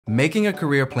Making a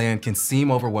career plan can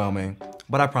seem overwhelming,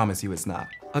 but I promise you it's not.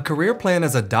 A career plan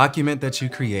is a document that you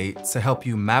create to help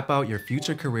you map out your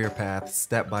future career path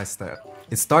step by step.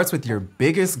 It starts with your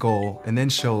biggest goal and then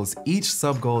shows each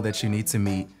sub-goal that you need to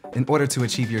meet in order to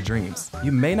achieve your dreams.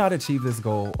 You may not achieve this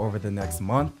goal over the next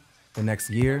month, the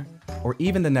next year, or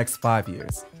even the next 5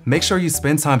 years. Make sure you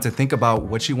spend time to think about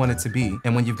what you want it to be,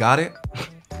 and when you've got it,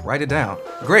 write it down.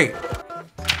 Great!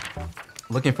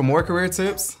 Looking for more career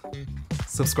tips?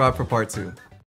 Subscribe for part 2.